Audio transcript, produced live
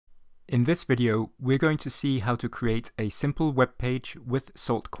In this video, we're going to see how to create a simple web page with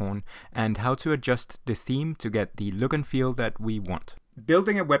Saltcorn and how to adjust the theme to get the look and feel that we want.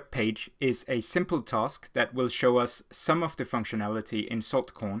 Building a web page is a simple task that will show us some of the functionality in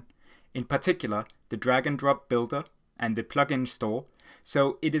Saltcorn, in particular the drag and drop builder and the plugin store,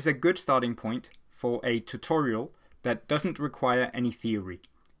 so it is a good starting point for a tutorial that doesn't require any theory.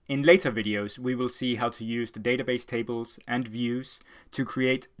 In later videos, we will see how to use the database tables and views to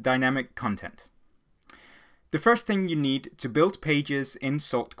create dynamic content. The first thing you need to build pages in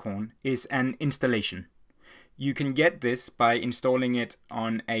Saltcorn is an installation. You can get this by installing it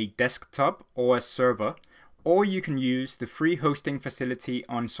on a desktop or a server, or you can use the free hosting facility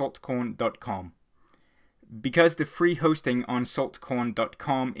on saltcorn.com. Because the free hosting on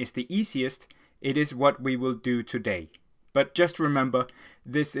saltcorn.com is the easiest, it is what we will do today. But just remember,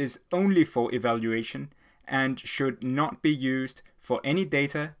 this is only for evaluation and should not be used for any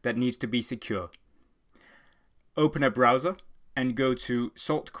data that needs to be secure. Open a browser and go to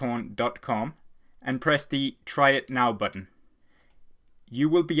saltcorn.com and press the Try It Now button. You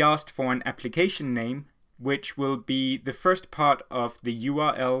will be asked for an application name, which will be the first part of the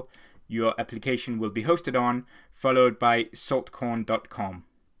URL your application will be hosted on, followed by saltcorn.com.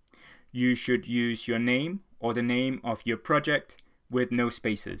 You should use your name or the name of your project with no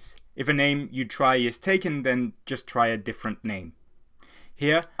spaces. If a name you try is taken, then just try a different name.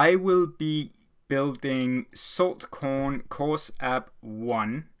 Here I will be building Saltcorn Course App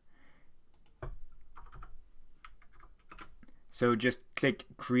 1. So just click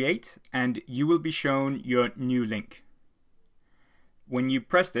Create and you will be shown your new link. When you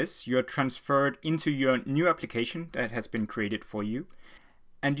press this, you're transferred into your new application that has been created for you,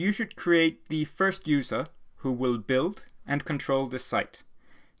 and you should create the first user who will build and control the site.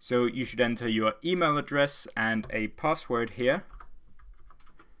 So you should enter your email address and a password here.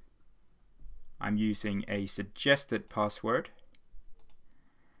 I'm using a suggested password.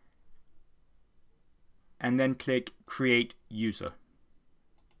 And then click Create User.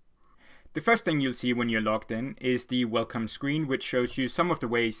 The first thing you'll see when you're logged in is the welcome screen, which shows you some of the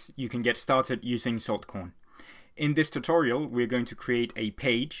ways you can get started using Saltcorn. In this tutorial, we're going to create a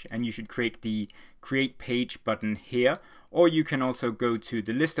page, and you should create the Create Page button here, or you can also go to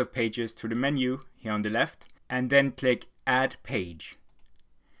the list of pages to the menu here on the left, and then click Add Page.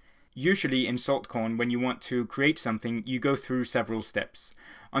 Usually in Saltcorn, when you want to create something, you go through several steps.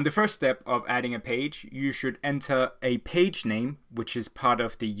 On the first step of adding a page, you should enter a page name, which is part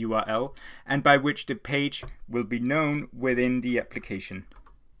of the URL, and by which the page will be known within the application.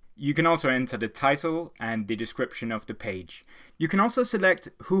 You can also enter the title and the description of the page. You can also select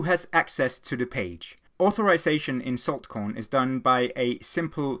who has access to the page. Authorization in Saltcorn is done by a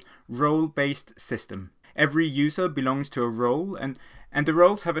simple role-based system. Every user belongs to a role, and the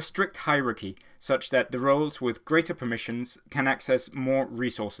roles have a strict hierarchy, such that the roles with greater permissions can access more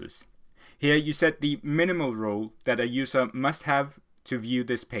resources. Here you set the minimal role that a user must have to view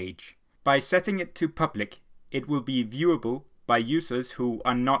this page. By setting it to public, it will be viewable by users who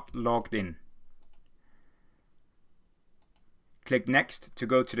are not logged in. Click Next to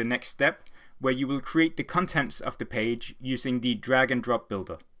go to the next step, where you will create the contents of the page using the drag and drop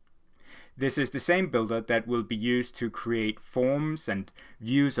builder. This is the same builder that will be used to create forms and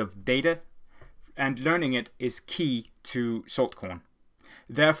views of data, and learning it is key to Saltcorn.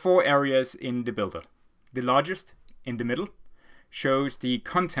 There are 4 areas in the builder. The largest, in the middle, shows the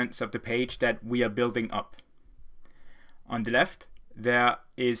contents of the page that we are building up. On the left, there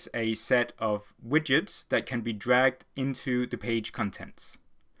is a set of widgets that can be dragged into the page contents.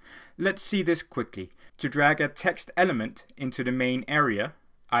 Let's see this quickly. To drag a text element into the main area,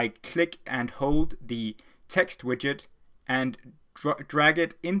 I click and hold the text widget and drag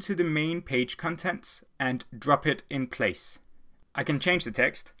it into the main page contents and drop it in place. I can change the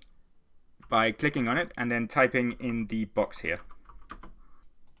text by clicking on it and then typing in the box here.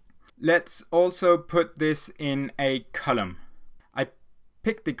 Let's also put this in a column. I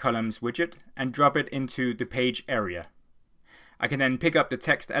pick the columns widget and drop it into the page area. I can then pick up the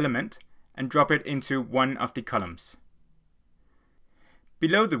text element and drop it into one of the columns.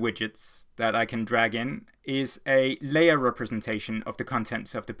 Below the widgets that I can drag in is a layer representation of the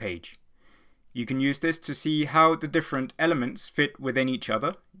contents of the page. You can use this to see how the different elements fit within each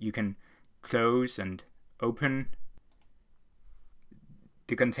other. You can close and open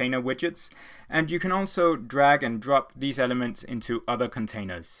the container widgets, and you can also drag and drop these elements into other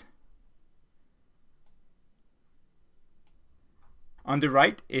containers. On the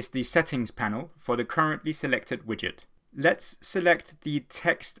right is the settings panel for the currently selected widget. Let's select the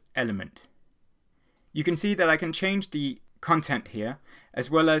text element. You can see that I can change the content here, as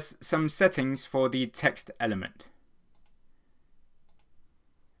well as some settings for the text element.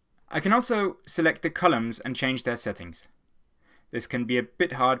 I can also select the columns and change their settings. This can be a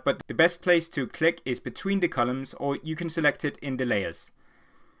bit hard, but the best place to click is between the columns, or you can select it in the layers.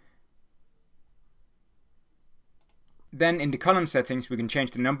 Then in the column settings, we can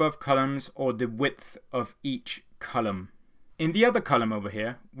change the number of columns or the width of each column. In the other column over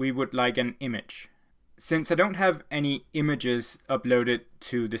here, we would like an image. Since I don't have any images uploaded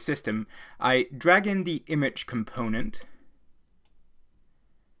to the system, I drag in the image component,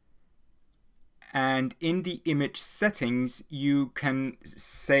 and in the image settings you can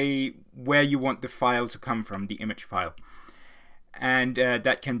say where you want the file to come from, the image file. And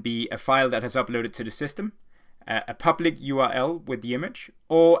that can be a file that has uploaded to the system, a public URL with the image,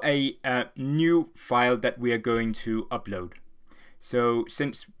 or a new file that we are going to upload. So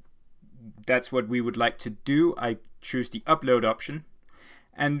since that's what we would like to do, I choose the upload option,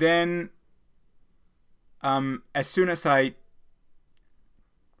 and then as soon as I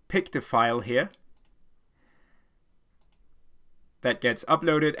pick the file here, that gets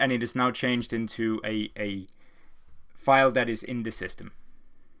uploaded, and it is now changed into a file that is in the system.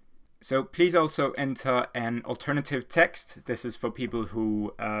 So please also enter an alternative text. This is for people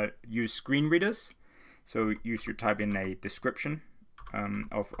who use screen readers. So you should type in a description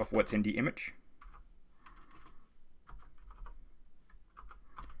of what's in the image.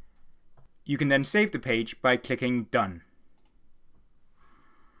 You can then save the page by clicking Done.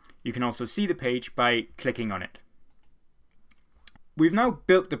 You can also see the page by clicking on it. We've now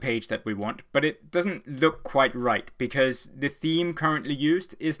built the page that we want, but it doesn't look quite right because the theme currently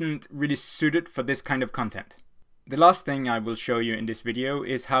used isn't really suited for this kind of content. The last thing I will show you in this video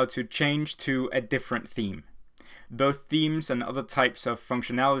is how to change to a different theme. Both themes and other types of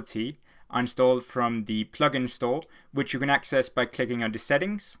functionality are installed from the plugin store, which you can access by clicking on the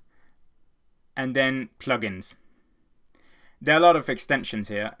settings and then plugins. There are a lot of extensions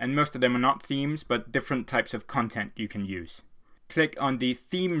here, and most of them are not themes but different types of content you can use. Click on the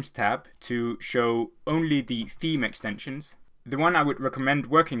Themes tab to show only the theme extensions. The one I would recommend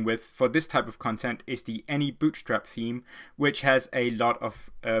working with for this type of content is the Any Bootstrap theme, which has a lot of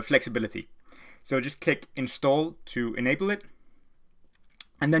flexibility. So just click Install to enable it,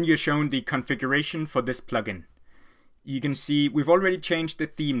 and then you're shown the configuration for this plugin. You can see we've already changed the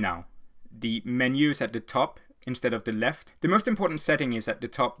theme now. The menu is at the top instead of the left. The most important setting is at the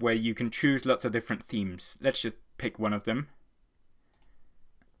top, where you can choose lots of different themes. Let's just pick one of them.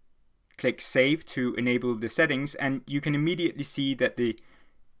 Click Save to enable the settings, and you can immediately see that the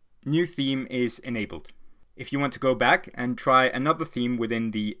new theme is enabled. If you want to go back and try another theme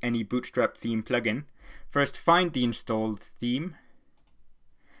within the Any Bootstrap theme plugin, first find the installed theme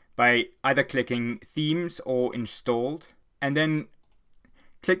by either clicking Themes or Installed, and then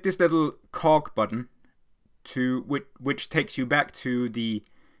click this little cog button which takes you back to the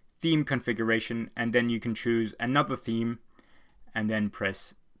theme configuration, and then you can choose another theme and then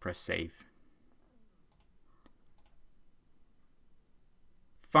press Save.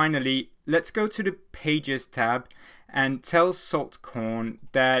 Finally, let's go to the Pages tab and tell Saltcorn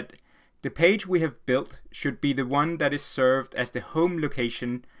that the page we have built should be the one that is served as the home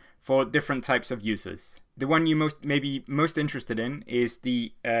location for different types of users. The one you may be most interested in is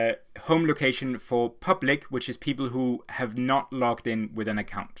the home location for public, which is people who have not logged in with an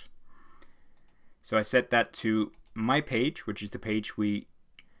account. So I set that to my page, which is the page we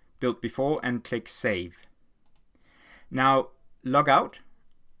built before, and click Save. Now log out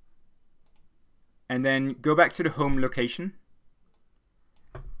and then go back to the home location,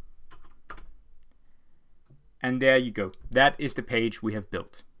 and there you go. That is the page we have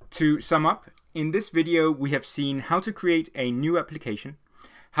built. To sum up, in this video we have seen how to create a new application,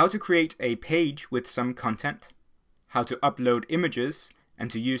 how to create a page with some content, how to upload images and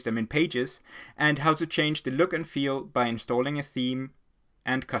to use them in Pages, and how to change the look and feel by installing a theme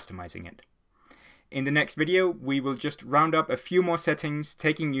and customizing it. In the next video, we will just round up a few more settings,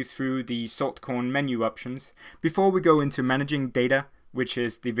 taking you through the Saltcorn menu options before we go into managing data, which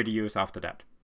is the videos after that.